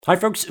Hi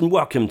folks, and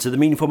welcome to the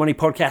Meaningful Money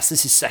Podcast.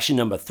 This is session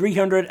number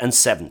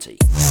 370.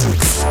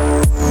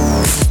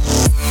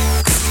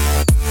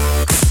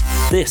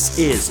 This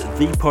is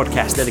the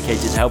podcast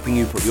dedicated to helping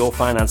you put your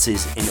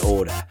finances in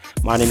order.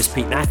 My name is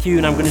Pete Matthew,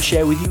 and I'm going to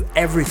share with you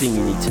everything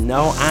you need to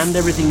know and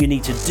everything you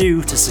need to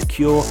do to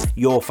secure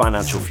your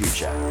financial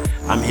future.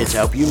 I'm here to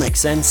help you make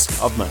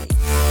sense of money.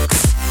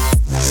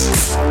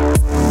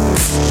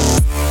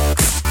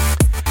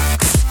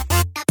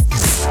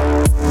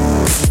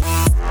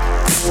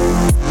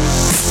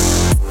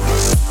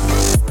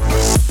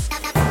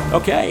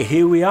 Okay,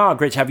 here we are.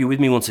 Great to have you with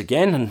me once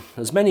again. And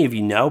as many of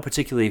you know,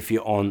 particularly if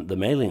you're on the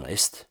mailing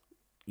list,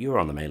 you're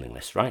on the mailing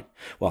list, right?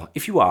 Well,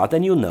 if you are,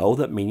 then you'll know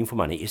that Meaningful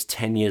Money is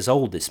 10 years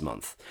old this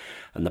month.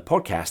 And the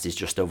podcast is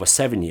just over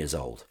 7 years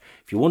old.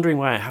 If you're wondering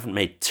why I haven't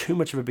made too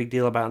much of a big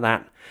deal about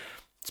that,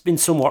 it's been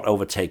somewhat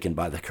overtaken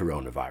by the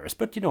coronavirus.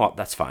 But you know what?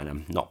 That's fine.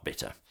 I'm not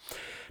bitter.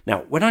 Now,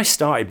 when I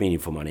started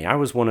Meaningful Money, I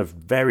was one of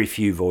very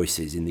few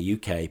voices in the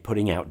UK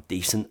putting out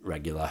decent,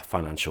 regular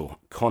financial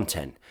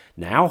content.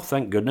 Now,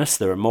 thank goodness,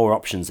 there are more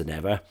options than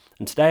ever,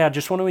 and today I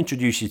just want to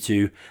introduce you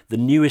to the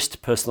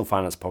newest personal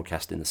finance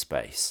podcast in the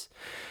space.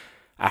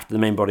 After the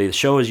main body of the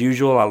show, as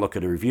usual, I'll look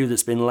at a review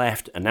that's been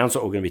left, announce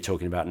what we're going to be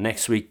talking about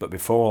next week, but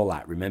before all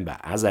that, remember,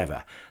 as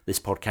ever, this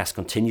podcast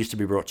continues to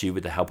be brought to you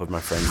with the help of my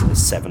friends at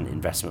Seven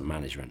Investment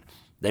Management.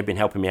 They've been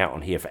helping me out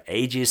on here for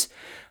ages,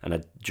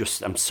 and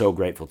I'm so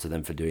grateful to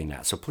them for doing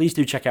that. So please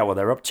do check out what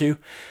they're up to.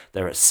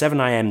 They're at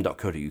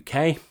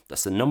 7im.co.uk.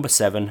 That's the number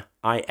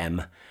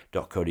 7im.co.uk.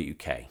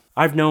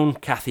 I've known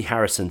Kathy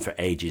Harrison for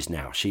ages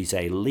now. She's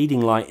a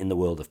leading light in the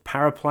world of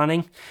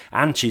paraplanning,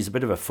 and she's a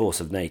bit of a force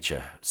of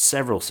nature.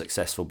 Several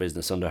successful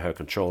business under her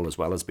control, as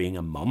well as being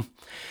a mum.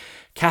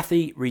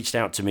 Kathy reached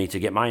out to me to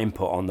get my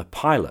input on the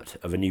pilot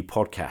of a new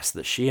podcast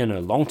that she and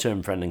her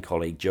long-term friend and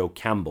colleague Joe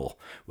Campbell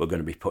were going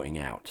to be putting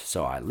out.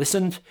 So I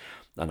listened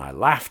and I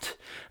laughed,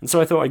 and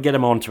so I thought I'd get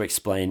them on to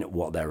explain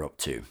what they're up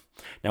to.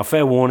 Now,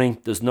 fair warning,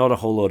 there's not a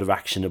whole load of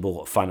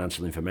actionable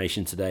financial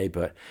information today,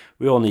 but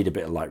we all need a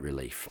bit of light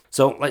relief.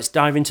 So let's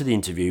dive into the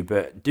interview,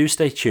 but do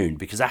stay tuned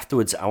because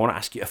afterwards I want to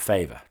ask you a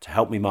favour to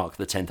help me mark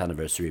the 10th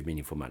anniversary of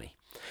Meaningful Money.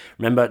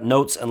 Remember,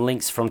 notes and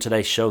links from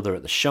today's show, they're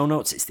at the show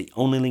notes. It's the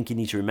only link you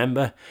need to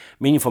remember.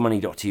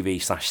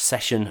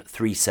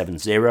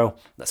 meaningfulmoney.tv/session370.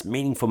 That's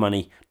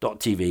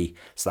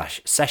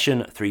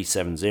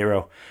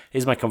meaningfulmoney.tv/session370.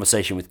 Here's my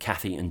conversation with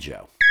Kathy and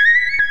Joe.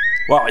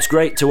 Well, it's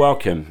great to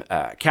welcome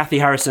Kathy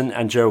Harrison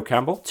and Joe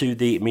Campbell to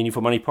the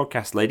Meaningful Money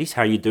podcast. Ladies,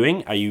 how are you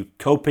doing? Are you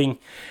coping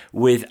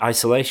with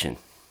isolation?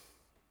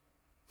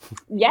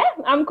 Yeah,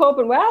 I'm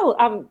coping well.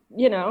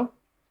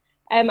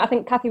 I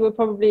think Kathy would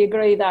probably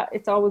agree that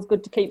it's always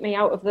good to keep me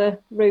out of the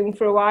room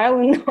for a while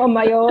and on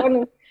my own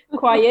and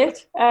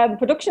quiet.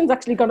 Production's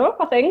actually gone up,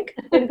 I think,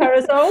 in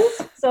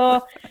Parasols.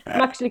 So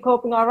I'm actually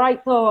coping all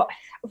right, though.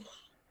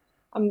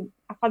 I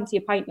fancy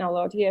a pint now,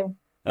 Lord, you.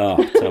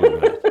 Oh, tell me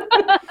about it.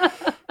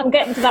 I'm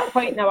getting to that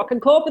point now. I can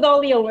cope with all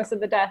the illness and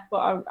the death,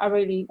 but I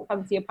really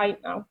fancy a pint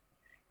now.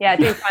 Yeah, I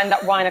do find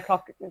that wine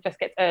o'clock just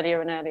gets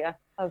earlier and earlier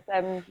as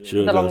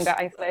the longer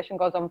isolation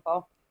goes on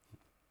for.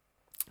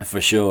 For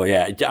sure,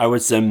 yeah. I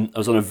was on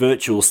a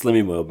virtual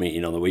Slimming World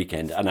meeting on the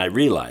weekend, and I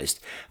realised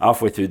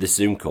halfway through the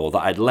Zoom call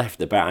that I'd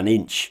left about an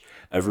inch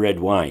of red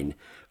wine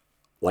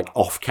like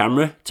off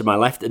camera to my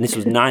left, and this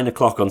was 9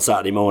 o'clock on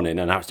Saturday morning,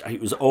 and it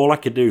was all I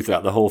could do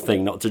throughout the whole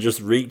thing not to just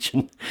reach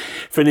and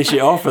finish it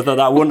off. I thought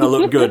that wouldn't have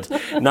looked good.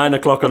 9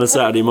 o'clock on a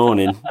Saturday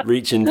morning,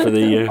 reaching for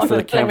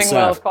the camp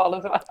south. Call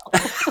as well.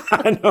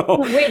 I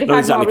know. We'd not have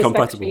exactly more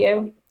compatible. For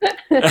you.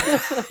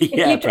 If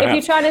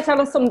you're trying to tell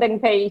us something,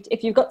 Pete,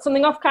 if you've got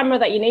something off camera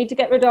that you need to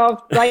get rid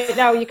of right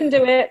now, you can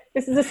do it.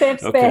 This is a safe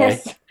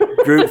space.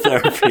 Okay. Group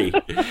therapy.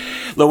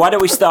 Look, why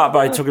don't we start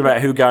by talking about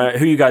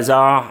who you guys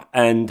are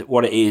and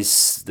what it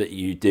is that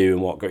you do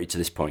and what got you to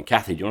this point.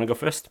 Kathy, do you want to go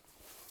first?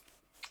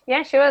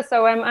 Yeah, sure.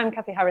 So I'm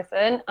Kathy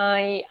Harrison.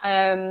 I've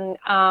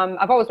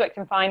always worked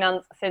in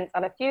finance since I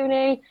left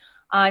uni.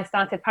 I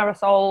started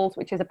Parasols,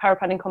 which is a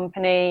paraplanning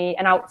company,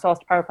 an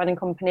outsourced paraplanning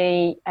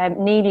company,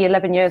 nearly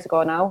 11 years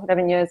ago now,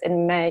 11 years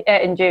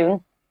in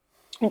June,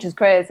 which is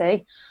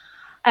crazy.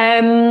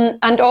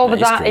 And over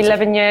that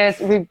 11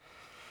 years,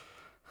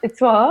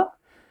 it's what?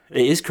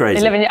 It is crazy.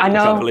 11 years, I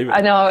know.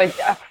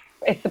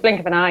 It's the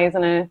blink of an eye,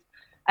 isn't it?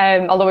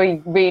 Although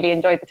we really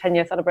enjoyed the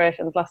 10-year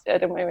celebrations last year,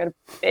 didn't we? We had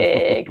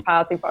a big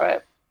party for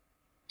it.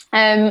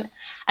 And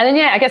then,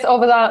 I guess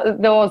over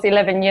those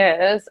 11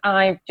 years,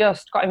 I've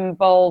just got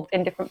involved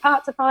in different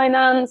parts of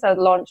finance. I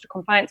launched a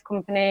compliance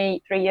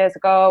company 3 years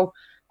ago,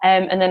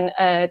 and then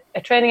a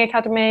training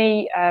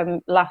academy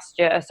last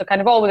year. So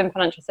kind of all within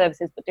financial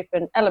services, but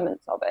different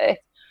elements of it.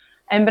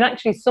 But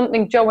actually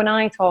something Joe and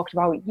I talked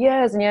about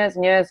years and years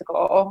and years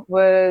ago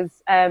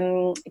was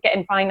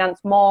getting finance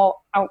more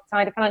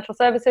outside of financial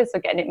services, so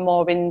getting it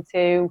more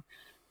into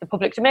the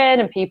public domain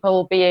and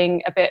people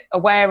being a bit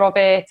aware of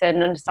it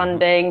and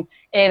understanding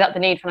A, that they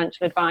need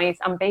financial advice,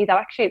 and B, that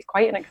actually it's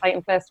quite an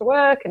exciting place to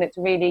work and it's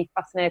a really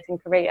fascinating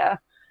career.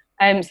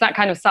 So that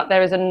kind of sat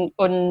there as an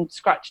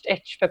unscratched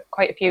itch for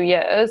quite a few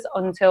years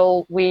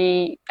until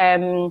we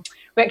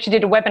actually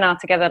did a webinar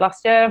together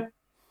last year.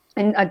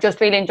 And I just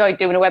really enjoyed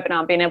doing a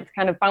webinar, being able to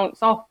kind of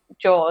bounce off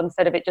Jo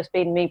instead of it just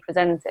being me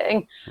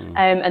presenting.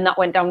 And that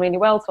went down really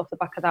well. So off the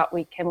back of that,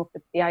 we came up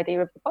with the idea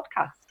of the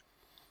podcast.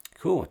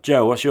 Cool.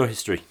 Jo, what's your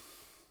history?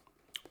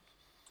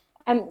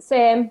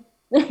 Same.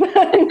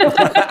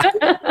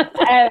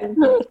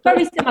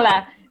 Very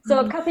similar.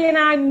 So Kathy and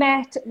I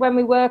met when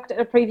we worked at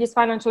a previous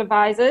financial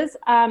advisors.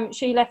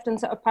 She left and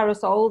set up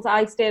Parasols.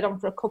 I stayed on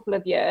for a couple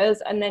of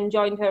years and then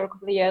joined her a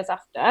couple of years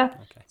after.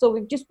 Okay. So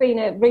we've just been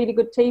a really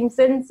good team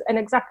since, and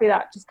exactly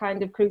that, just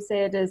kind of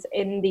crusaders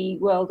in the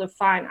world of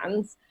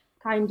finance,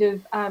 kind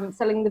of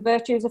selling the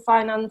virtues of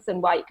finance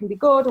and why it can be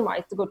good and why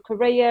it's a good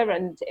career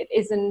and it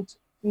isn't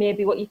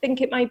maybe what you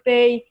think it might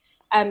be.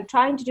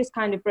 Trying to just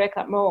kind of break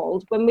that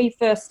mold. When we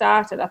first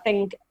started, I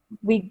think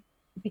we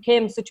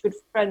became such good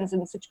friends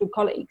and such good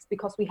colleagues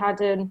because we had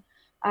a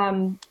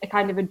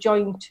kind of a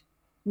joint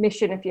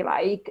mission, if you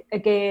like,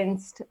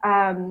 against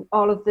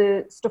all of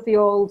the stuffy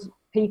old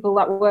people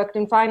that worked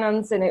in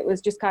finance, and it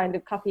was just kind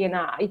of Kathy and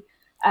I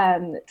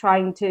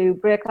trying to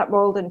break that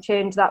mold and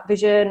change that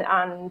vision.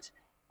 And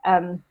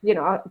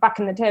back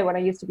in the day when I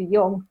used to be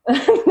young,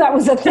 that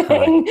was a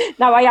thing.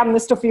 Now I am the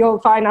stuffy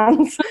old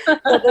finance. So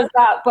there's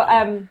that,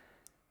 but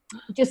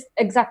just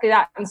exactly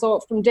that. And so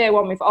from day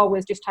one, we've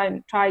always just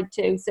tried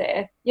to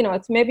say,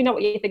 it's maybe not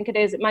what you think it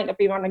is. It might not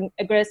be running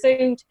a grey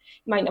suit,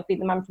 it might not be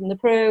the man from the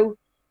Pru,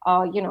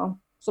 or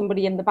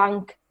somebody in the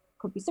bank.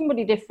 Could be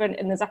somebody different,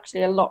 and there's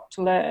actually a lot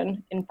to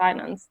learn in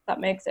finance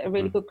that makes it a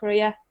really good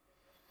career.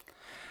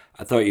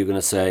 I thought you were going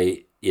to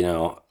say,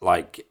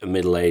 like a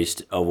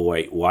middle-aged,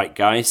 overweight white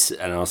guys,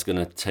 and I was going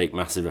to take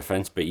massive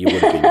offence, but you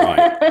would have been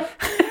right.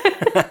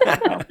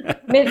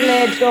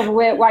 Middle-aged,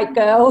 overweight white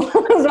girl. That's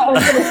what I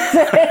was going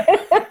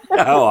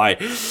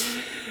to say.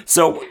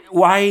 So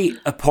why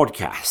a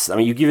podcast? I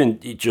mean, you've given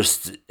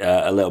just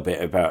a little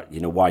bit about,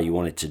 why you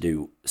wanted to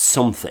do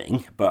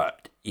something,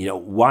 but,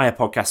 why a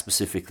podcast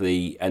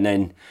specifically? And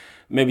then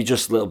maybe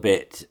just a little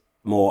bit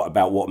more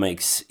about what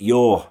makes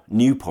your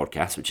new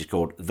podcast, which is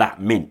called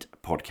That Mint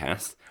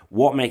Podcast.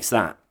 What makes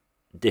that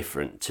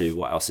different to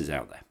what else is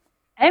out there?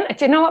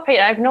 Do you know what,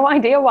 Peter? I have no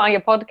idea why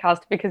a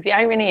podcast, because the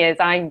irony is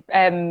I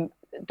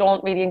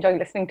don't really enjoy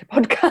listening to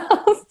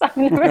podcasts. I've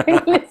never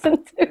really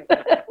listened to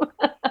them.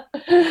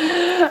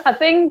 I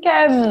think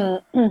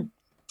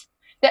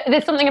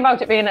there's something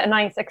about it being a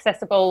nice,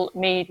 accessible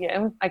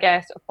medium, I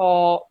guess,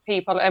 for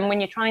people. And when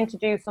you're trying to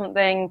do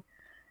something,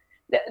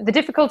 the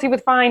difficulty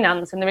with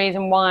finance and the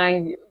reason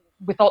why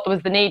we thought there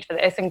was the need for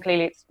this, and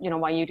clearly it's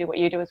why you do what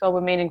you do as well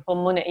with Meaningful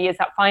Money, is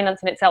that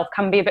finance in itself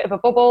can be a bit of a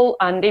bubble,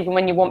 and even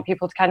when you want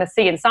people to kind of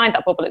see inside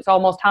that bubble, it's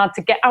almost hard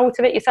to get out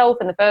of it yourself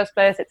in the first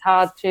place. It's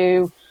hard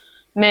to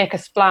make a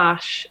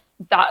splash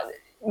that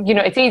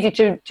it's easy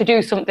to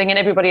do something, and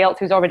everybody else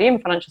who's already in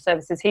financial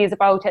services hears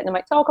about it and they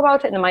might talk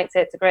about it and they might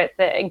say it's a great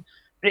thing,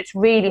 but it's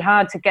really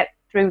hard to get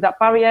through that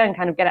barrier and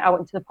kind of get it out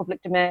into the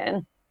public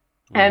domain.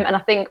 And I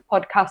think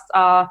podcasts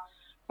are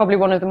probably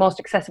one of the most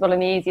accessible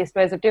and the easiest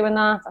ways of doing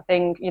that. I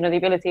think, the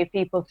ability of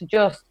people to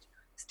just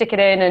stick it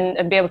in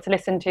and be able to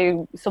listen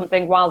to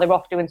something while they're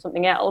off doing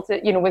something else.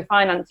 With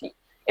finance,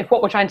 if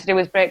what we're trying to do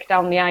is break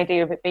down the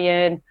idea of it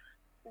being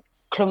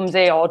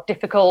clumsy or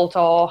difficult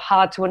or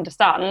hard to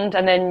understand,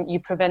 and then you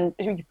present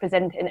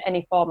it in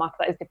any format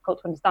that is difficult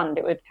to understand,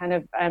 it would kind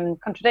of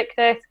contradict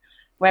it.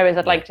 Whereas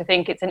I'd like to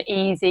think it's an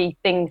easy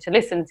thing to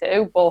listen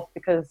to, both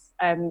because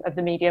of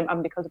the medium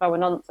and because of our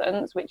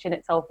nonsense, which in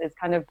itself is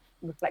kind of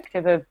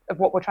reflective of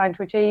what we're trying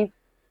to achieve.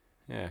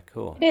 Yeah,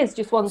 cool. It is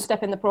just one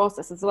step in the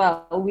process as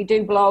well. We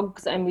do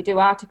blogs and we do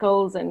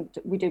articles and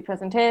we do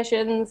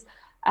presentations.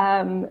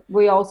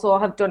 We also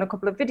have done a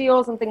couple of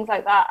videos and things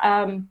like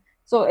that.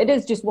 So it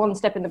is just one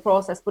step in the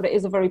process, but it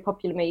is a very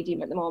popular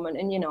medium at the moment,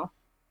 and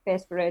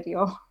face for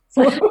radio.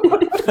 So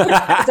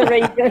it's a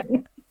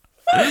reason.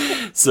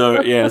 So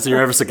you're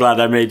ever so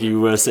glad I made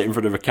you sit in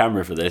front of a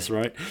camera for this,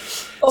 right?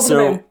 Over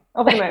the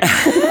moon.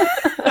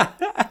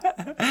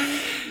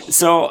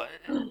 So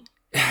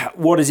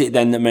what is it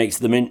then that makes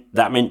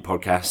That Mint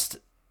podcast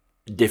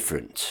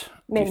different,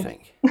 do you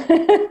think?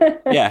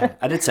 Yeah,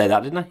 I did say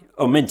that, didn't I?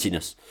 Oh,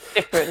 mintiness.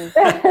 Different.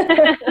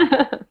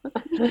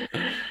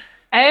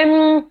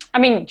 I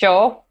mean,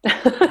 Jo.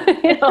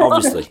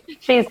 Obviously.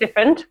 She's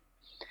different.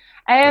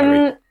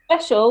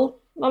 Special.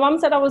 My mum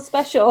said I was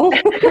special.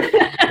 It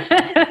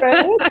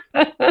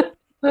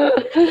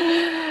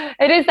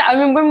is that. I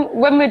mean,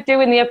 when we're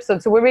doing the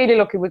episode, so we're really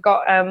lucky. We've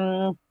got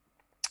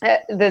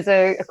there's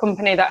a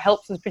company that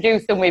helps us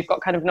produce them. We've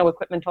got kind of no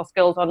equipment or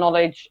skills or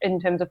knowledge in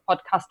terms of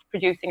podcast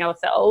producing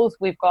ourselves.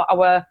 We've got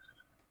our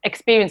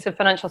experience of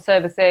financial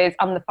services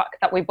and the fact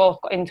that we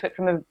both got into it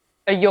from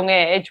a young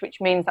age,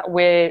 which means that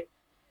we're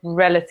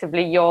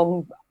relatively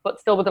young, but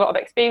still with a lot of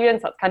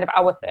experience. That's kind of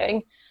our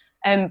thing.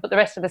 But the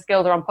rest of the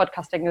skills around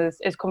podcasting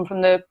is come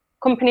from the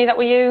company that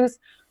we use.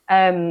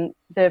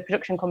 the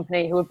production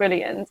company, who are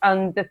brilliant.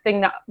 And the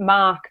thing that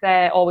Mark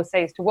there always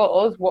says to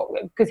us,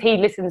 because he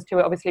listens to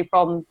it obviously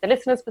from the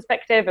listener's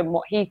perspective and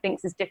what he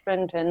thinks is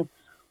different and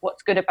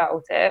what's good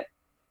about it.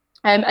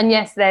 And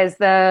yes, there's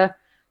we're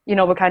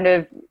kind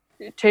of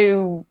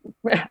two,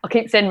 I'll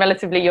keep saying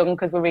relatively young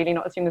because we're really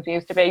not as young as we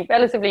used to be,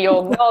 relatively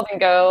young northern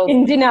girls.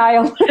 In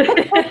denial.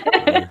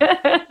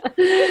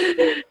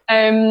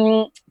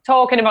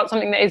 Talking about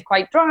something that is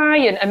quite dry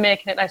and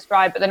making it less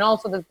dry, but then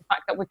also there's the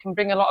fact that we can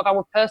bring a lot of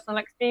our personal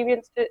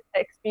experiences to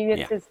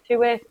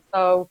it.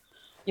 So,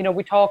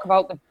 we talk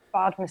about the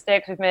bad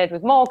mistakes we've made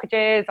with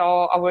mortgages,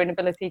 or our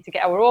inability to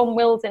get our own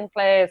wills in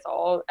place,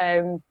 or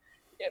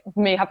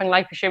me having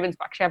life assurance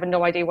but actually having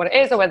no idea what it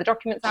is or where the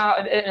documents are.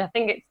 And I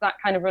think it's that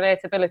kind of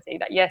relatability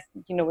that, yes,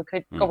 we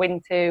could go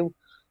into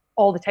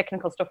all the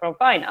technical stuff around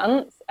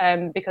finance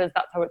because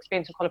that's our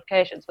experience and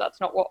qualifications. So that's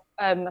not what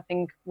I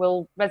think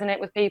will resonate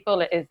with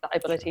people. It is that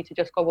ability to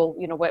just go, well,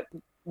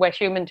 we're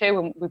human too,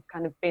 and we've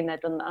kind of been there,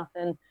 done that,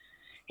 and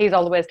here's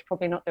all the ways to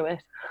probably not do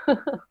it.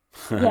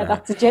 Yeah,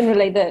 that's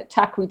generally the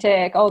tack we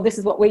take. Oh, this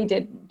is what we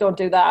did, don't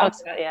do that.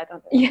 Don't do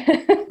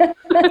that.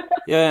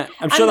 Yeah,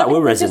 I'm sure that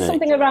will resonate. There's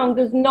something around,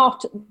 there's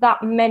not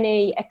that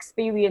many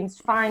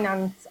experienced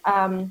finance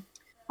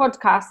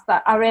podcasts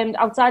that are aimed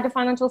outside of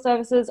financial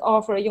services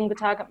or for a younger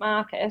target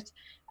market.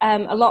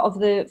 A lot of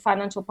the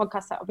financial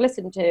podcasts that I've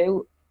listened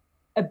to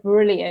are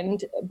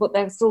brilliant, but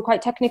they're still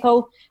quite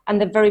technical,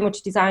 and they're very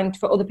much designed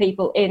for other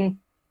people in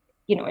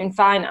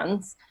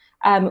finance.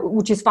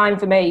 Which is fine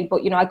for me,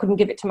 but I couldn't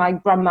give it to my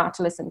grandma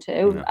to listen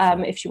to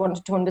if she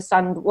wanted to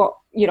understand what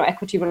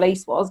equity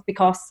release was,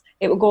 because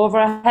it would go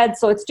over her head.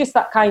 So it's just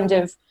that kind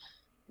of,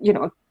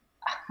 I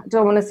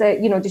don't want to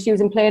say, just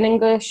using plain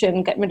English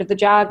and getting rid of the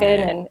jargon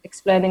and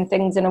explaining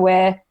things in a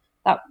way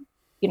that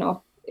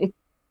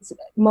it's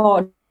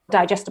more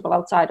digestible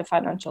outside of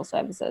financial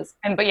services.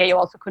 But yeah, you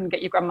also couldn't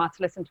get your grandma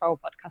to listen to our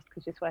podcast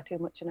because you swear too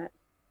much in it,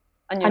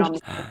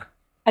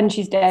 and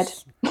she's dead.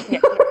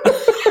 Yeah.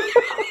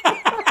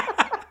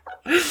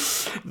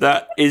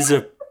 That is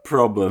a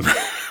problem.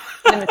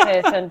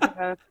 Limitation.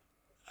 That's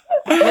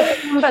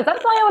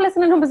why our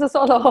listening numbers are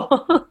so low.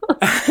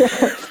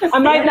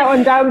 I'm writing that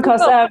one down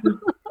because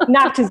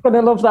Nat is going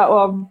to love that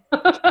one.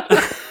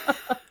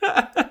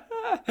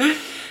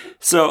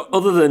 So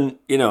other than,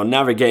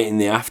 navigating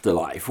the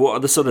afterlife, what are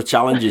the sort of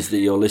challenges that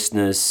your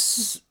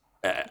listeners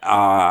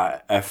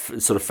are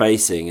sort of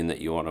facing and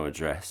that you want to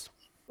address?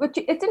 Which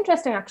it's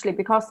interesting actually,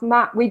 because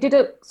we did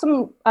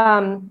some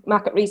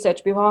market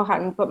research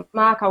beforehand, but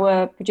Mark,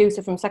 our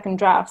producer from Second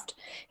Draft,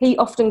 he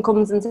often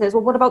comes and says,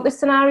 well, what about this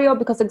scenario?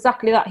 Because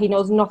exactly that, he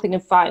knows nothing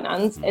of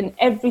finance. And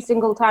every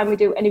single time we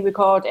do any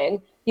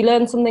recording, he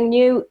learns something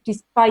new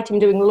despite him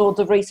doing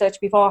loads of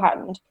research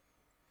beforehand.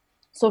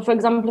 So for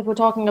example, if we're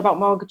talking about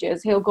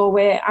mortgages, he'll go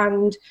away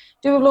and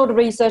do a load of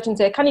research and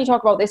say, can you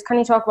talk about this? Can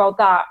you talk about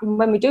that? And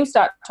when we do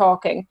start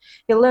talking,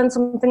 he'll learn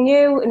something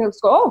new and he'll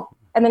just go, oh.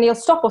 And then he'll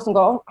stop us and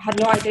go, I had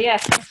no idea.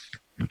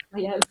 Oh,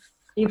 yeah,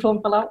 your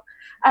phone fell out.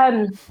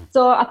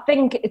 So I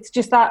think it's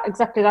just that,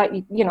 exactly that,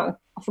 I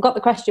forgot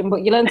the question,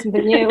 but you learn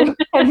something new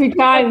every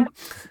time.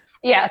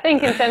 Yeah, I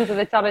think in terms of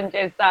the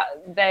challenges that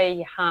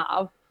they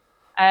have,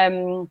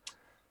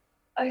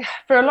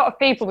 for a lot of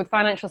people with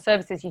financial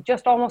services, you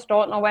just almost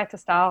don't know where to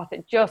start.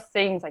 It just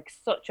seems like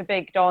such a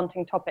big,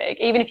 daunting topic.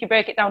 Even if you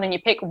break it down and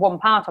you pick one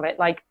part of it,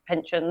 like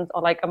pensions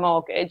or like a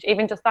mortgage,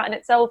 even just that in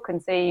itself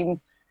can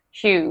seem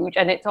huge,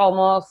 and it's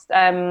almost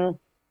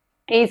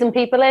easing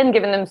people in,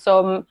 giving them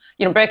some,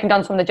 breaking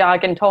down some of the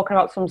jargon, talking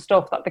about some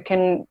stuff that they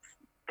can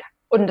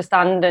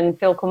understand and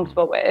feel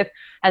comfortable with,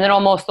 and then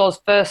almost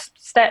those first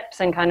steps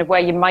and kind of where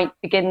you might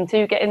begin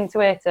to get into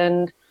it.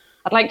 And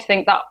I'd like to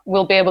think that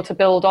we'll be able to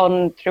build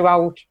on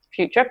throughout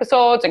future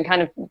episodes and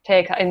kind of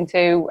take it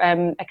into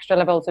extra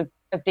levels of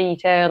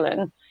detail,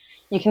 and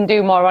you can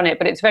do more on it.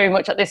 But it's very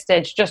much at this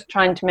stage just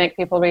trying to make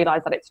people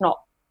realise that it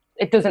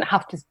doesn't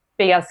have to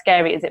be as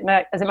scary as it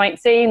might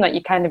seem. That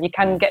you can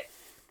get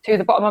to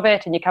the bottom of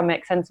it and you can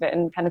make sense of it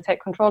and kind of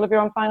take control of your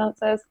own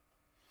finances.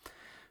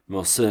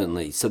 Most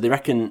certainly. So they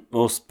reckon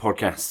most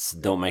podcasts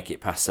don't make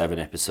it past 7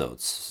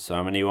 episodes. So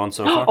how many are you on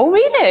so far? Oh,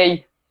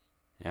 really?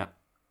 Yeah.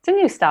 It's a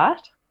new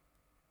start.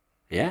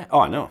 Yeah. Oh,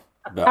 I know.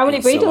 But how many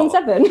have we done?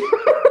 7?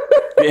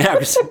 Yeah,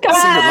 because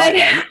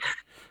can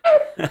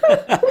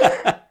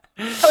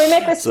we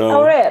make this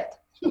our 8?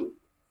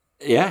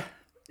 Yeah.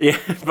 Yeah,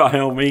 by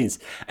all means.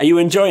 Are you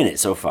enjoying it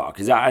so far?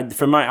 Because I've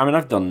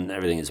done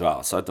everything as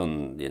well. So I've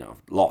done,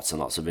 lots and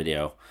lots of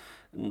video,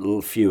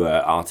 fewer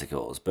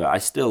articles, but I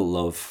still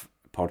love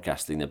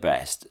podcasting the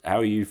best. How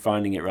are you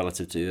finding it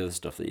relative to the other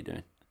stuff that you're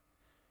doing?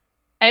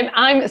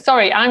 I'm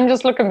sorry, I'm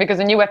just looking because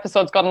a new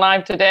episode's gone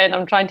live today, and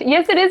I'm trying to.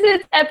 Yes, it is.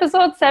 It's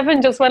episode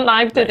 7 just went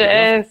live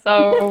today.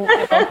 So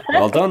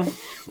well done.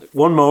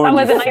 One more, and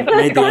you've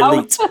made the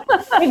elite.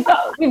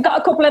 We've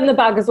got a couple in the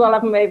bag as well,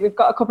 haven't we? We've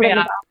got a couple in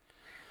the bag.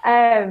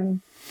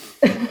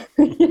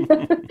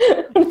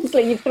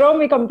 Honestly, you've thrown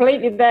me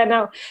completely there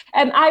now.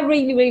 I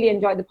really, really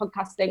enjoyed the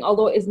podcasting,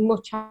 although it is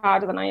much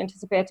harder than I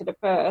anticipated at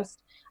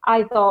first.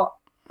 I thought,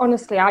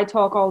 honestly, I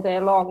talk all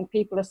day long.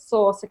 People are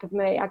so sick of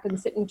me. I can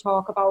sit and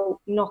talk about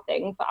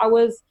nothing for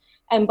hours.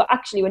 But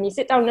actually, when you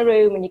sit down in a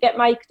room and you get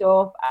mic'd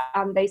up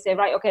and they say,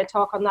 right, okay,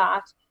 talk on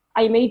that,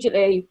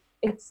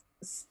 it's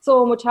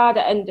so much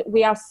harder, and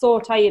we are so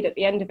tired at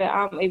the end of it,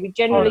 aren't we? We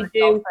generally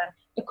do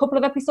a couple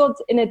of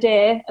episodes in a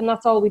day, and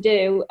that's all we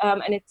do,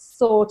 and it's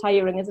so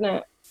tiring, isn't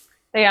it?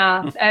 They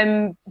are,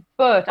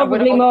 but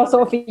probably more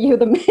so for you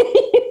than me.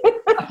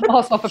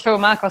 More so for Phil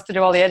Marcos to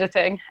do all the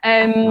editing.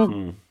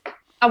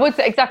 I would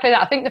say exactly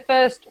that. I think the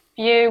first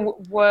few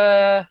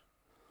were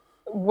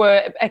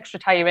extra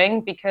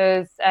tiring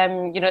because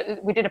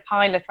we did a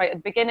pilot right at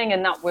the beginning,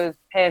 and that was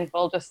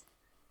painful, just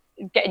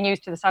getting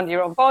used to the sound of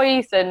your own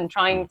voice and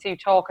trying to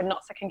talk and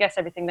not second guess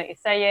everything that you're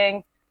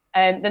saying.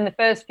 Then the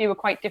first few were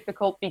quite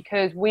difficult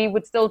because we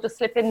would still just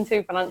slip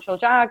into financial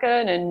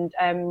jargon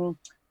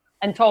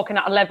and talking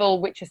at a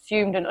level which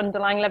assumed an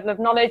underlying level of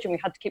knowledge, and we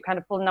had to keep kind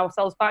of pulling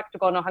ourselves back to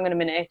go, no, hang on a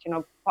minute,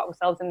 put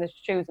ourselves in the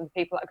shoes of the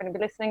people that are going to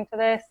be listening to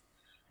this.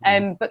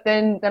 But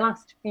then the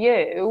last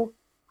few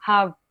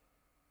have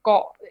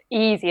got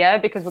easier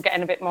because we're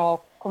getting a bit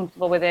more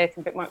comfortable with it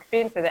and a bit more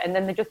experience with it, and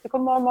then they just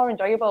become more and more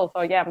enjoyable.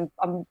 So yeah,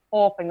 I'm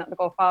hoping that they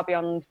go far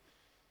beyond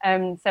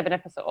 7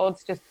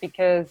 episodes, just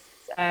because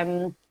I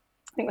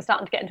think we're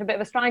starting to get into a bit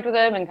of a stride with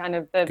them, and kind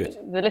of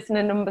the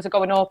listening numbers are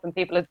going up and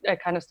people are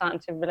kind of starting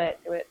to relate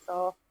to it.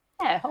 So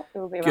yeah,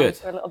 hopefully we'll be around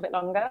for a little bit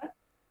longer.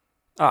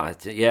 I'm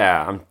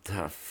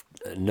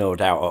no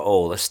doubt at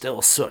all. There's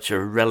still such a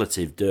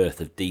relative dearth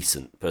of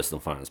decent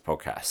personal finance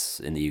podcasts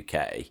in the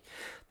UK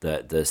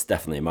that there's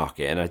definitely a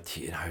market, and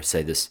I would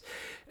say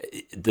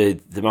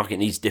the market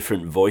needs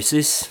different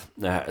voices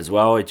as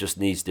well. It just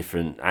needs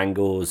different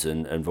angles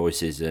and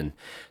voices and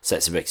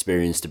sets of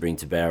experience to bring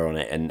to bear on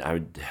it. And I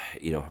would,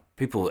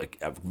 people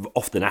have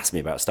often asked me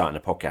about starting a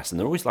podcast, and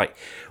they're always like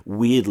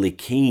weirdly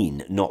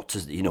keen not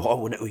to,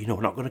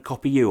 we're not going to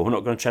copy you, or we're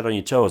not going to tread on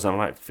your toes. And I'm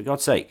like, for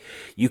God's sake,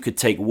 you could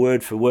take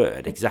word for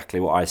word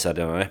exactly what I said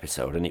in an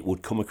episode, and it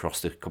would come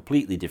across to a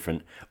completely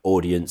different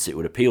audience. It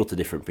would appeal to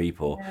different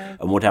people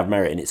and would have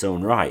merit in its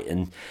own right.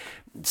 And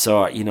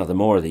so, the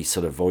more of these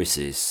sort of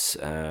voices,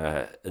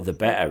 the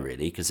better,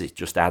 really, because it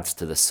just adds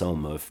to the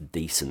sum of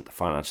decent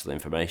financial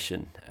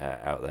information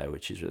out there,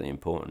 which is really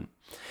important.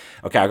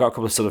 Okay, I got a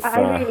couple of sort of...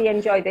 I really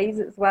enjoy these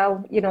as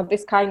well,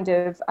 this kind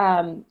of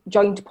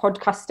joint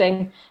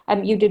podcasting.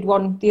 You did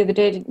one the other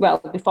day,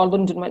 before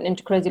London went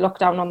into crazy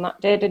lockdown on that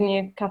day, didn't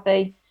you,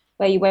 Kathy?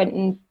 Where you went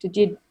and did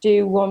you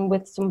do one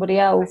with somebody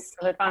else?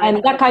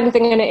 And that kind of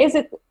thing. And is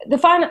it the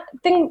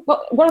thing?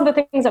 One of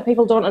the things that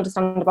people don't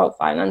understand about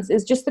finance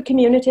is just the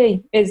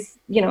community is,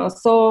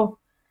 so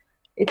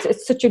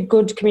it's such a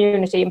good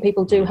community, and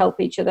people do help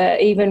each other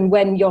even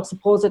when you're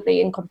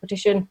supposedly in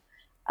competition.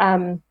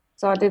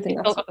 So I do think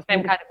that's got the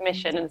same kind of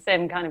mission and the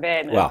same kind of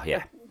aim. Well,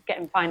 yeah,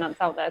 getting finance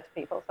out there to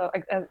people. So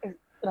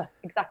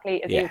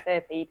exactly as you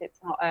say, Pete,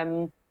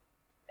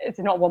 it's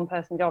not one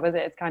person job, is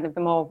it? It's kind of the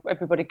more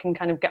everybody can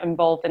kind of get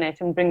involved in it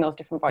and bring those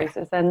different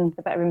voices, then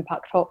the better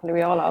impact hopefully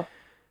we all have.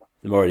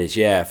 The more it is,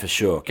 yeah, for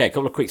sure. Okay, a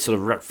couple of quick sort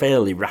of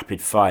fairly rapid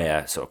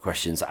fire sort of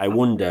questions. I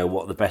wonder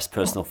what the best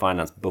personal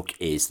finance book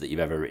is that you've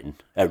ever written.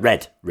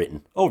 Read.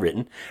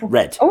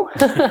 Oh.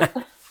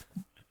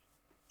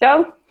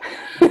 Joe?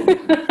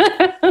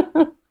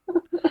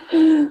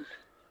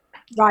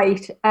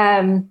 Right.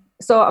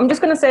 So I'm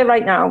just going to say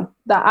right now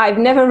that I've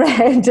never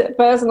read a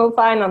personal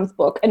finance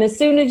book, and as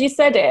soon as you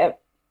said it,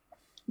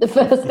 the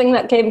first thing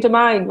that came to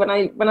mind when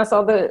I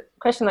saw the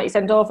question that you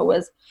sent over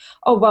was,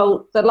 oh,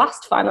 well, the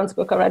last finance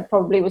book I read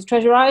probably was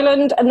Treasure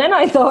Island. And then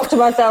I thought to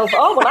myself,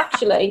 oh, well,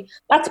 actually,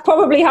 that's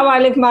probably how I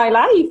live my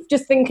life,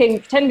 just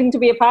pretending to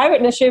be a pirate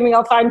and assuming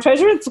I'll find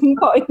treasure at some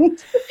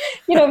point.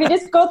 If you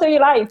just go through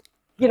your life,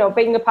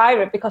 being a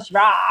pirate because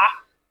you're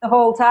the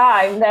whole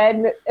time,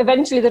 then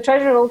eventually the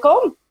treasure will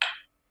come.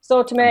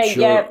 So to me,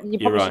 you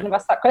probably shouldn't have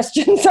asked that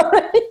question,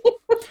 sorry.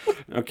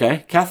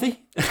 Okay,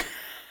 Kathy?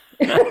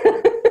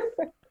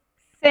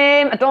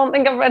 Same. I don't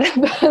think I've read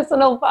a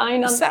personal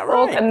finance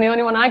book, and the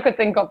only one I could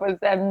think of was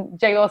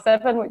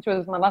JO7, which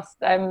was my last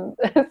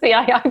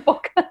CII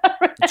book.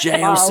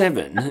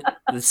 JO7?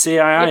 The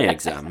CII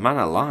exam? Man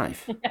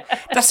alive. Yeah.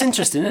 That's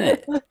interesting,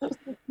 isn't it?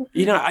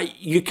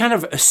 You kind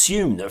of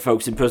assume that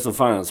folks in personal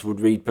finance would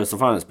read personal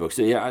finance books.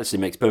 It actually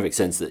makes perfect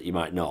sense that you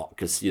might not,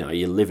 because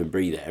you live and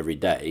breathe it every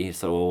day.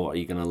 So what are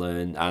you going to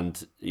learn?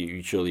 And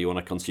surely you want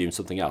to consume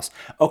something else.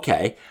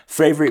 Okay,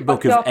 favourite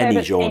book of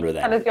any genre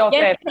then?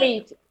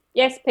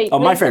 Yes, Pete. Oh,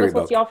 my favourite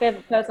book. What's your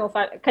favourite personal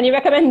finance? Can you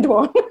recommend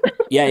one?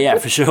 Yeah,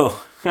 for sure.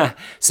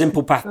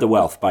 Simple Path to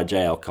Wealth by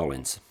J.L.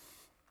 Collins.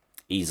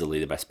 Easily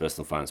the best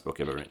personal finance book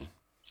ever written.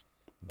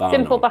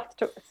 Simple Path.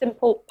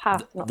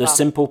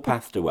 Simple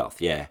Path to Wealth,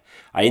 yeah.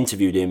 I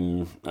interviewed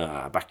him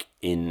back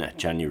in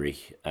January,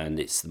 and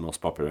it's the most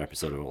popular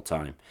episode of all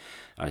time.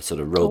 I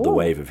sort of rode the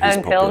wave of his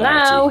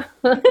popularity.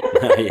 Until now.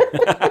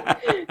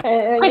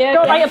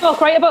 Don't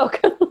write a book.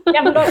 You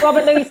haven't got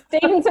Robert Louis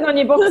Stevenson on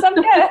your books, have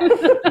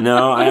you?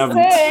 No, I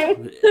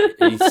haven't.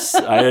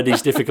 I heard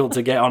he's difficult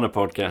to get on a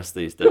podcast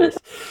these days.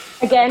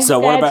 Again, so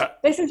dead. what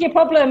about... This is your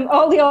problem.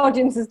 All the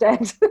audience is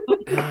dead.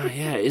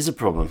 Yeah, it is a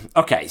problem.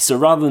 Okay, so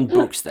rather than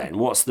books then,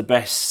 what's the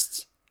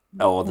best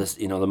or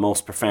the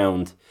most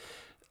profound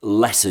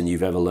lesson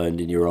you've ever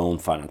learned in your own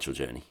financial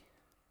journey?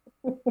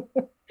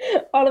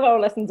 All of our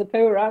lessons are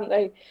poor, aren't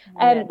they?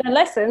 The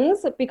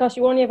lessons, because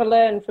you only ever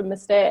learn from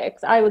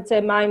mistakes, I would say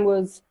mine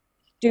was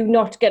do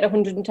not get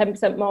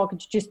 110%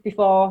 mortgage just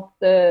before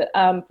the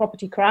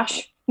property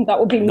crash. That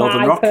would be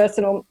Northern my Rock?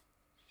 Personal.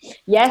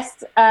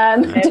 Yes,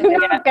 do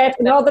not get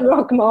a Northern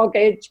Rock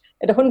mortgage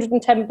at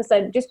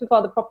 110% just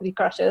before the property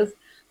crashes,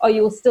 or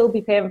you will still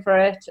be paying for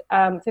it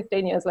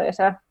 15 years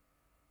later.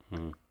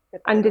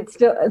 And it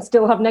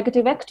still have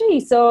negative equity.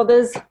 So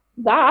there's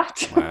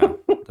that. Wow,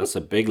 that's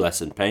a big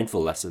lesson,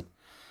 painful lesson.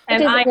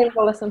 It is a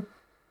painful lesson.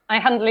 I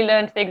handily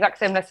learned the exact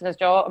same lesson as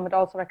Joe, and would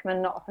also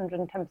recommend not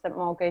 110%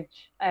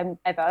 mortgage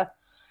ever.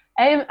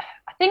 I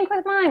think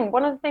with mine,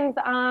 one of the things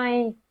that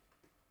I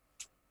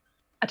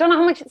don't know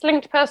how much it's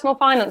linked to personal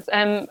finance.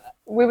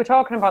 We were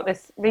talking about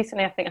this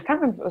recently, I think. I can't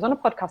remember if it was on a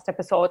podcast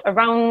episode,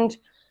 around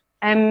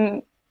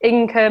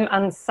income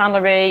and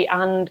salary,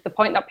 and the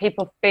point that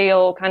people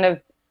feel kind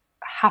of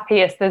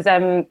happiest. There's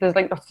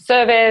like lots of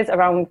surveys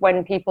around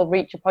when people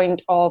reach a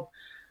point of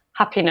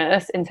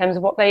happiness in terms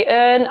of what they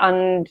earn,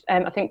 and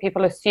I think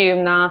people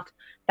assume that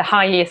the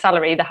higher your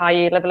salary, the higher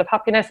your level of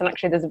happiness, and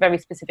actually there's a very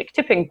specific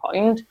tipping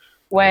point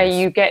where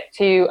you get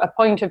to a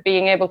point of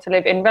being able to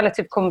live in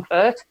relative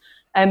comfort,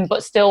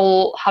 but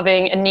still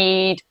having a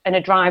need and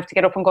a drive to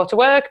get up and go to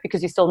work,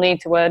 because you still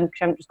need to earn,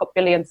 because you haven't just got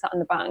billions sat in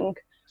the bank.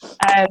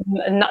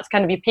 And that's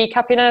kind of your peak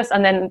happiness.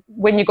 And then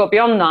when you go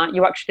beyond that,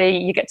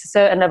 you get to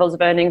certain levels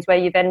of earnings where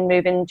you then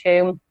move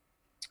into,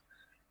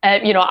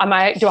 do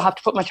I have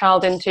to put my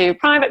child into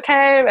private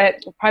care,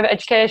 private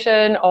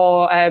education,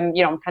 or, I'm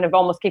kind of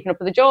almost keeping up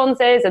with the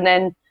Joneses, and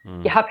then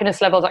your happiness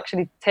levels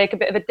actually take a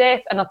bit of a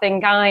dip. And I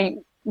think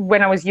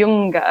when I was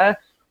younger,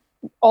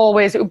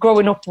 always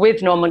growing up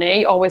with no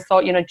money, always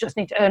thought, just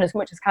need to earn as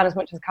much as can.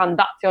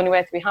 That's the only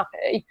way to be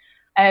happy.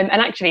 And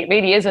actually, it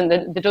really isn't.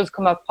 There does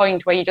come a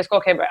point where you just go,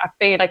 okay, but I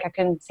feel like I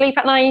can sleep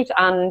at night,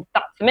 and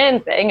that's the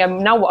main thing. And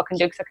now what I can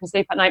do, because I can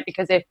sleep at night,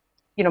 because if,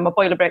 my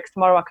boiler breaks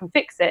tomorrow, I can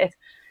fix it.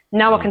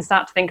 Now I can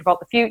start to think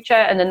about the future.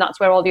 And then that's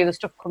where all the other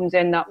stuff comes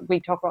in that we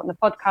talk about on the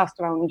podcast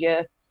around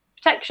your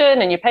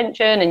protection and your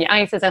pension and your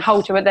ISAs, and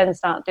how to then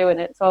start doing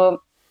it.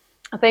 So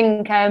I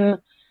think,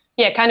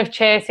 kind of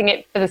chasing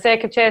it for the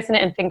sake of chasing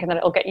it, and thinking that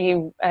it'll get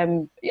you,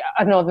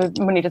 I know the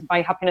money doesn't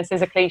buy happiness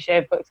is a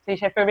cliche, but it's a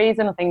cliche for a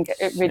reason. I think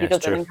it really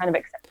does, and kind of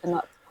accepting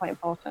that's quite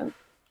important.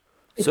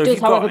 So it does,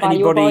 however, buy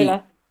you a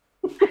boiler.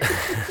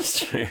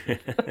 That's true.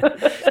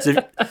 So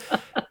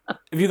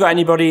have you got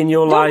anybody in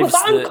your lives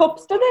put that in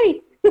cups, do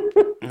they?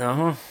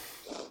 No.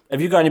 Have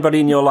you got anybody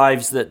in your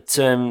lives that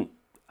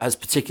has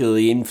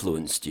particularly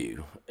influenced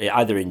you,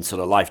 either in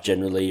sort of life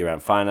generally,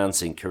 around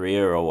financing,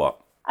 career, or what?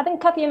 I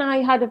think Kathy and I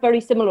had a very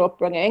similar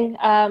upbringing,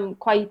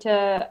 quite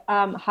a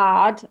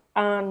hard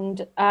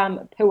and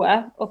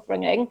poor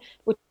upbringing,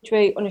 which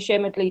we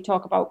unashamedly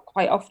talk about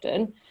quite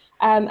often.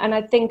 And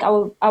I think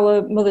our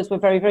mothers were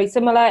very, very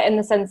similar, in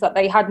the sense that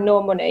they had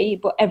no money,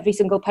 but every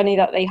single penny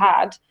that they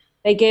had,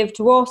 they gave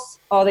to us,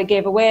 or they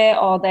gave away,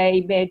 or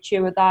they made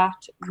sure that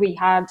we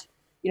had,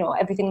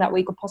 everything that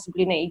we could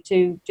possibly need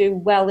to do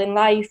well in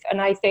life.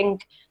 And I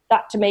think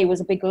that to me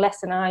was a big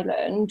lesson I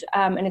learned,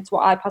 and it's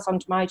what I pass on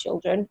to my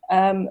children,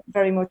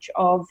 very much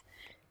of,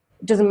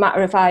 it doesn't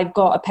matter if I've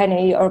got a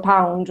penny or a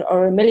pound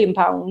or £1 million,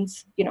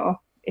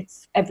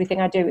 it's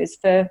everything I do is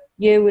for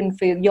you and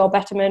for your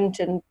betterment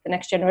and the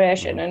next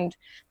generation and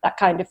that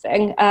kind of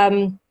thing.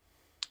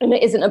 And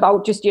it isn't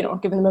about just,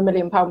 giving them £1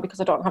 million because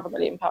I don't have £1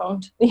 million,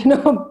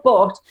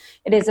 but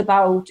it is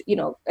about,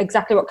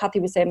 exactly what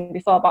Kathy was saying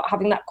before, about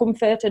having that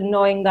comfort and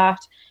knowing that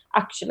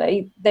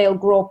actually they'll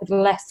grow up with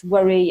less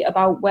worry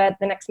about where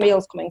the next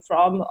meal's coming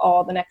from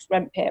or the next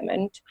rent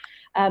payment.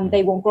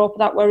 They won't grow up with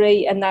that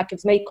worry, and that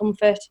gives me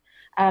comfort.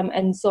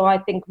 And so I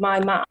think my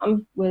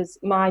mum was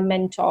my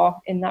mentor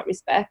in that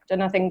respect.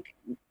 And I think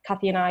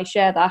Kathy and I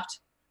share that,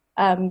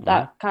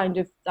 that kind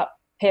of, that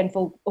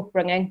painful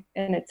upbringing,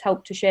 and it's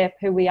helped to shape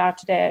who we are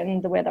today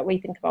and the way that we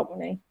think about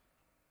money.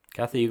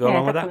 Kathy, you go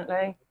along with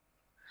that?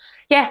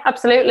 Yeah,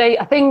 absolutely.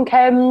 I think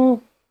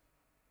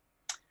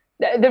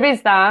there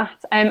is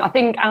that. I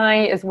think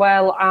I as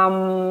well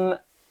am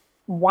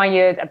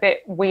wired a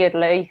bit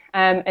weirdly,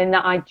 in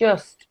that I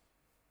just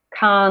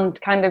can't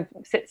kind of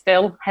sit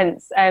still,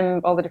 hence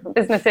all the different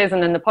businesses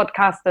and then the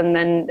podcast, and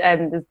then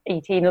there's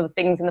 18 other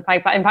things in the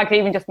pipeline. In fact, I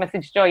even just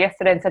messaged Jo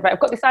yesterday and said, right, I've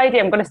got this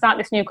idea, I'm going to start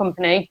this new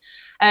company,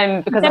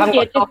 because I haven't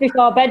got just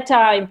before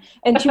bedtime,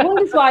 and she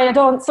wonders why I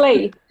don't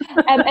sleep.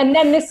 And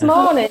then this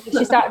morning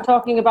she started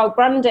talking about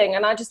branding,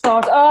 and I just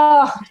thought,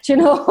 I'm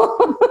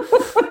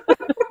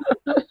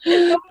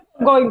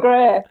going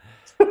grey.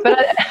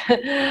 But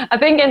I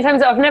think in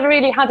terms of, I've never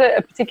really had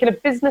a particular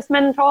business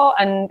mentor,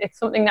 and it's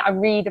something that I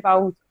read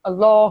about a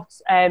lot.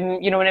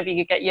 Whenever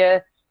you get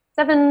your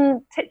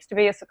 7 tips to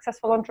be a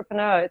successful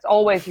entrepreneur. It's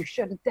always, you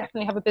should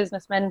definitely have a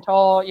business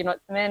mentor. You know,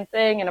 it's the main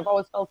thing. And I've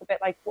always felt a bit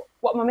like,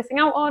 what am I missing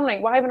out on?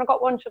 Like, why haven't I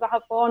got one? Should I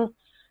have one?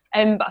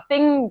 But I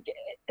think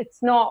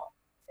it's not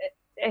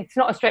as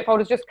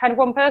straightforward as just kind of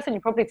one person. You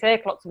probably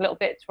take lots of little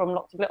bits from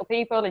lots of little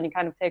people, and you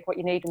kind of take what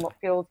you need and what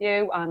fuels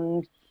you,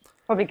 and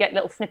probably get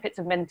little snippets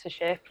of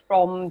mentorship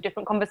from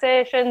different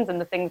conversations and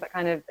the things that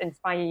kind of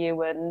inspire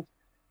you and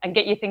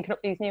get you thinking up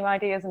these new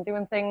ideas and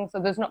doing things.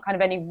 So there's not kind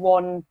of any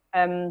one,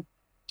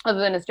 other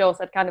than, as Jo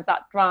said, kind of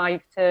that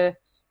drive to,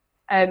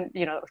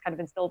 you know, that was kind of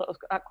instilled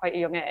at quite a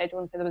young age. I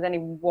wouldn't say there was any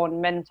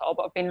one mentor,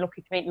 but I've been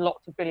lucky to meet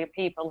lots of brilliant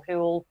people who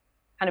will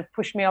kind of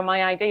push me on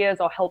my ideas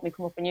or help me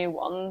come up with new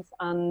ones.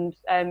 And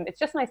it's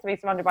just nice to be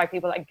surrounded by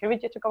people that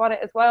encourage you to go at it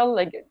as well.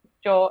 Like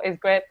Jo is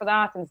great for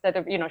that. Instead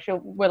of, you know,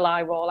 will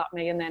eye roll at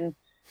me and then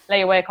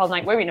lay awake all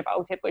night worrying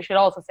about it, but she'll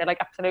also say, like,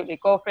 absolutely,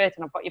 go for it,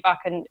 and I've got your back.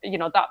 And, you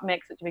know, that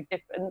makes such a big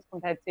difference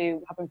compared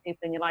to having people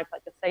in your life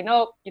that just say,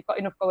 no, you've got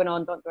enough going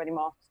on, don't do any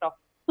more stuff.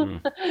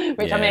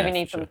 Which I maybe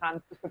need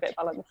sometimes, just for a bit of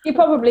balance. You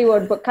probably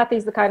would, but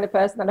Kathy's the kind of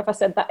person that if I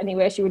said that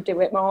anyway, she would do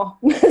it more.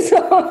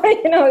 So,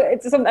 you know,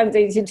 it's sometimes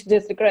easy to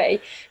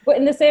disagree. But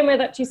in the same way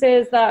that she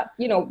says that,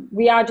 you know,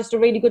 we are just a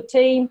really good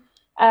team,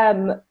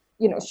 you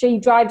know, she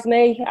drives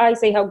me. I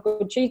see how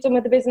good she's done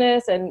with the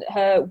business and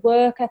her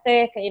work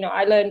ethic. You know,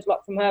 I learned a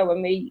lot from her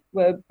when we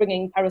were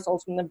bringing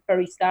Parasols from the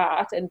very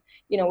start. And,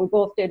 you know, we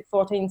both did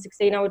 14,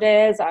 16-hour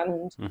days.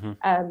 And,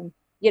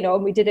 you know,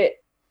 we did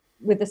it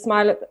with a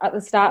smile at the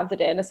start of the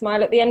day and a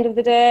smile at the end of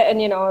the day. And,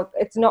 you know,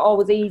 it's not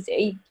always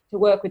easy to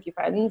work with your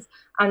friends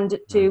and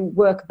to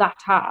work that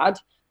hard,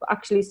 but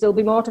actually still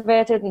be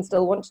motivated and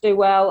still want to do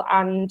well.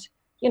 And,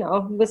 you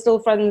know, we're still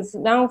friends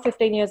now,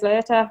 15 years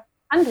later.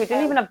 And we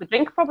didn't even have the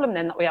drink problem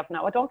then that we have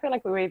now. I don't feel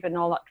like we were even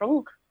all that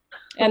drunk.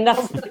 And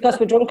that's because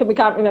we're drunk and we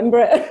can't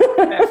remember it.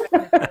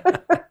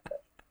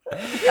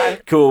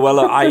 Cool. Well,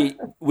 I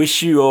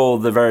wish you all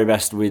the very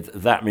best with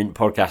That Mint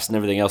podcast and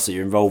everything else that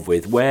you're involved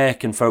with. Where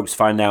can folks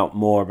find out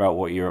more about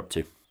what you're up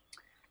to?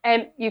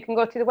 You can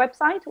go to the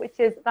website, which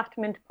is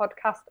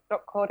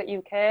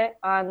thatmintpodcast.co.uk,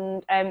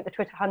 and the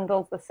Twitter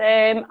handle's the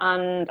same,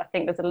 and I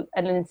think there's an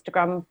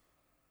Instagram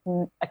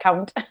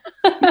account.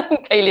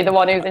 Kaylee, the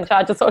one who's in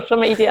charge of social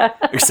media.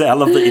 I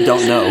love that you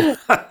don't know.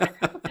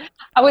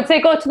 I would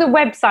say go to the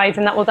website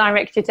and that will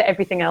direct you to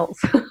everything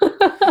else.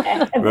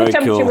 Very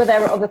cool. Were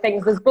there other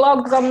things? There's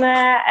blogs on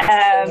there,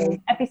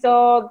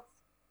 episodes,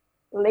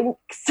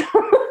 links,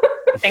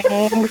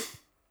 things.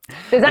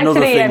 There's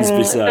actually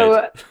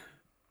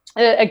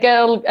a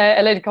girl,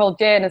 a lady called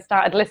Jane, has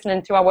started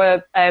listening to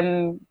our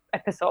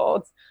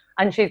episodes,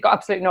 and she's got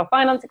absolutely no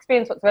finance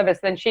experience whatsoever. So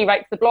then she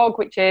writes the blog,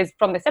 which is,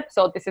 from this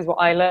episode, this is what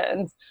I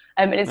learned.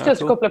 And it's just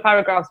cool. A couple of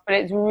paragraphs, but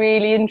it's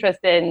really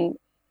interesting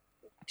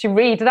to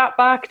read that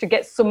back, to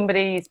get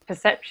somebody's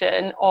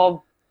perception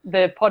of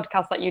the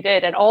podcast that you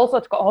did, and also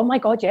to go, oh my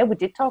God, yeah, we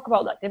did talk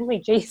about that, didn't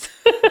we? Jeez.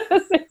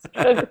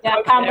 Yeah,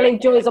 I can't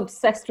believe Jo is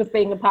obsessed with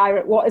being a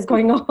pirate. What is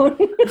going on?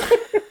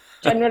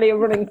 Generally a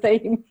running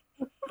theme.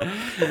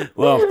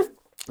 Well,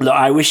 look,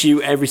 I wish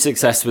you every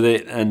success with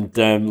it, and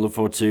look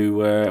forward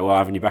to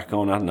having you back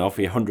on, I don't know,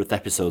 for your 100th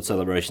episode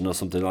celebration or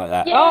something like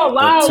that. Yeah. Oh,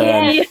 wow,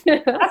 yeah.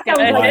 That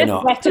sounds like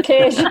a wet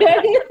occasion.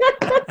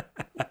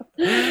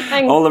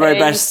 All the very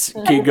best.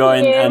 Keep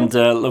going, and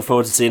look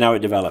forward to seeing how it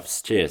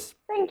develops. Cheers.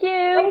 Thank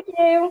you. Thank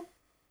you.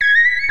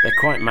 They're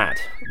quite mad,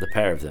 the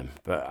pair of them,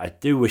 but I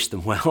do wish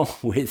them well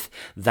with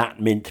That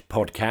Mint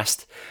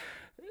podcast.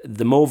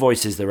 The more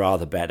voices there are,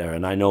 the better,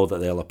 and I know that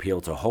they'll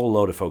appeal to a whole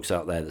load of folks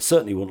out there that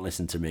certainly wouldn't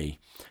listen to me.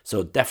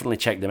 So definitely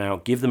check them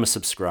out, give them a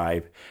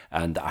subscribe,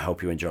 and I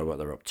hope you enjoy what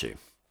they're up to.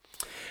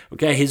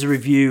 Okay, here's a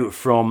review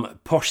from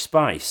Posh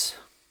Spice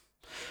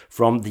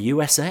from the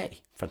USA.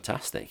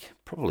 Fantastic.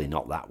 Probably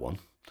not that one.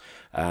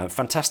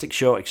 Fantastic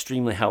show,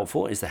 extremely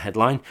helpful is the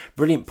headline.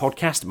 Brilliant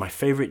podcast, my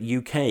favourite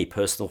UK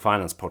personal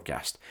finance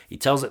podcast. He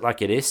tells it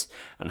like it is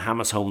and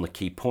hammers home the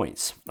key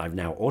points. I've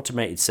now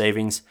automated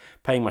savings,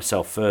 paying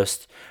myself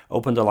first,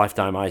 opened a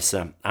lifetime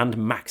ISA, and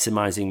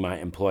maximising my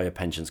employer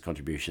pensions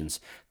contributions.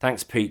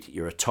 Thanks, Pete.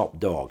 You're a top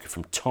dog.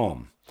 From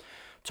Tom.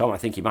 Tom, I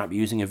think you might be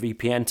using a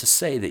VPN to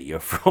say that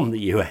you're from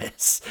the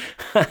US.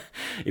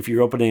 If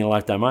you're opening a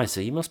lifetime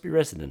ISA, you must be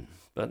resident.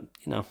 But,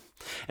 you know,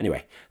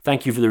 anyway,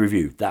 thank you for the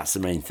review. That's the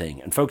main thing.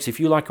 And folks, if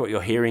you like what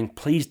you're hearing,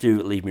 please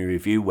do leave me a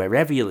review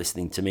wherever you're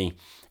listening to me.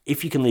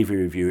 If you can leave a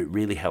review, it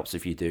really helps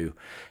if you do.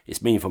 It's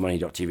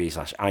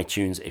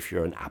meaningfulmoney.tv/iTunes if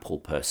you're an Apple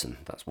person.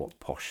 That's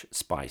what Posh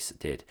Spice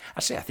did.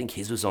 Actually, I think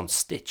his was on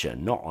Stitcher,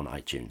 not on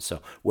iTunes.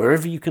 So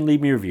wherever you can leave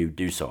me a review,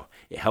 do so.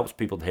 It helps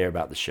people to hear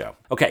about the show.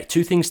 Okay,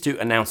 2 things to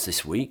announce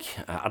this week.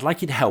 I'd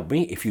like you to help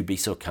me, if you'd be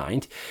so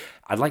kind.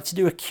 I'd like to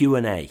do a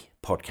Q&A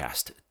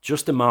podcast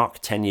just to mark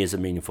 10 years of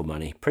Meaningful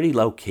Money. Pretty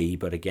low key,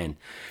 but again,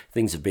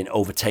 things have been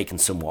overtaken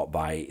somewhat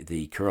by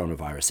the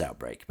coronavirus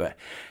outbreak. But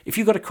if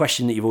you've got a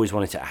question that you've always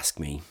wanted to ask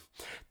me,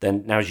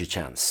 then now's your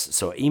chance.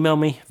 So email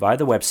me via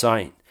the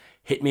website,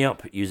 hit me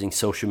up using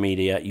social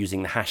media,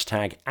 using the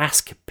hashtag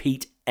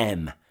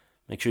AskPeteM.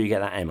 Make sure you get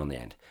that M on the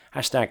end.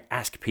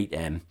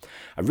 #AskPeteM.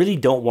 I really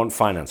don't want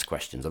finance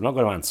questions. I'm not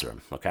going to answer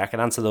them. Okay, I can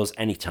answer those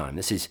anytime.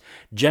 This is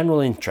general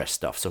interest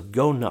stuff, so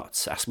go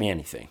nuts. Ask me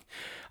anything.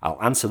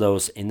 I'll answer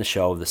those in the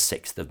show of the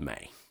 6th of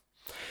May.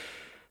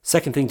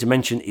 Second thing to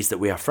mention is that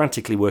we are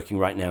frantically working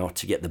right now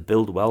to get the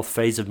Build Wealth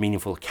phase of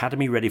Meaningful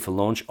Academy ready for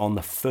launch on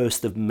the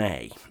 1st of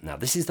May. Now,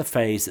 this is the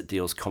phase that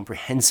deals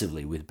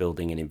comprehensively with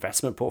building an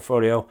investment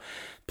portfolio,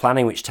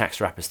 planning which tax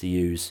wrappers to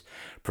use,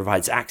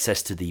 provides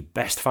access to the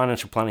best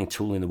financial planning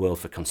tool in the world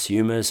for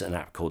consumers, an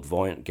app called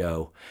Voyant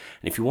Go.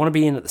 And if you want to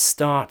be in at the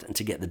start and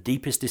to get the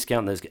deepest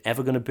discount there's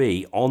ever going to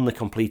be on the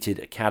completed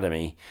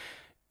academy,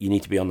 you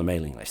need to be on the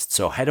mailing list.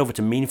 So head over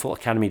to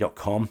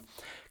meaningfulacademy.com.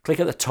 Click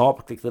at the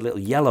top, click the little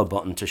yellow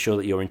button to show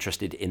that you're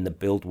interested in the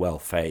Build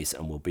Wealth phase,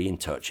 and we'll be in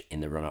touch in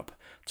the run-up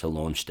to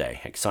launch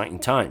day. Exciting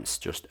times,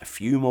 just a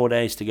few more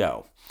days to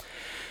go.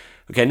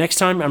 Okay, next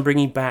time I'm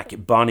bringing back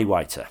Barney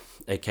Whiter,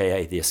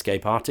 aka The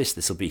Escape Artist.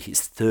 This will be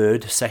his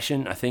 3rd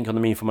session, I think, on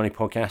the Meaningful Money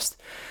podcast.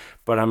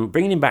 But I'm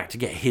bringing him back to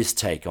get his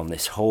take on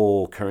this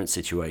whole current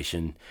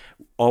situation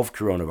of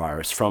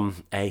coronavirus from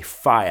a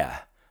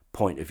FIRE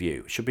point of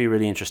view. It should be a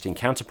really interesting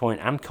counterpoint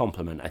and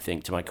complement, I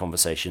think, to my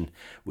conversation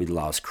with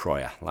Lars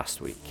Kroyer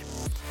last week.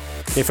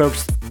 Okay,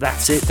 folks,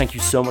 that's it. Thank you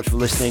so much for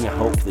listening. I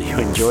hope that you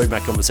enjoyed my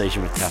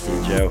conversation with Kathy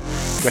and Joe.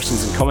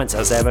 Questions and comments,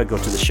 as ever, go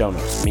to the show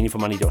notes,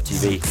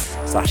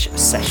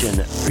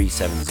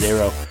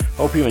 meaningfulmoney.tv/session370.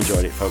 Hope you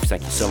enjoyed it, folks.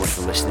 Thank you so much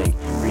for listening.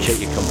 Appreciate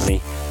your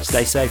company.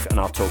 Stay safe, and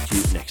I'll talk to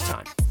you next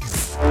time.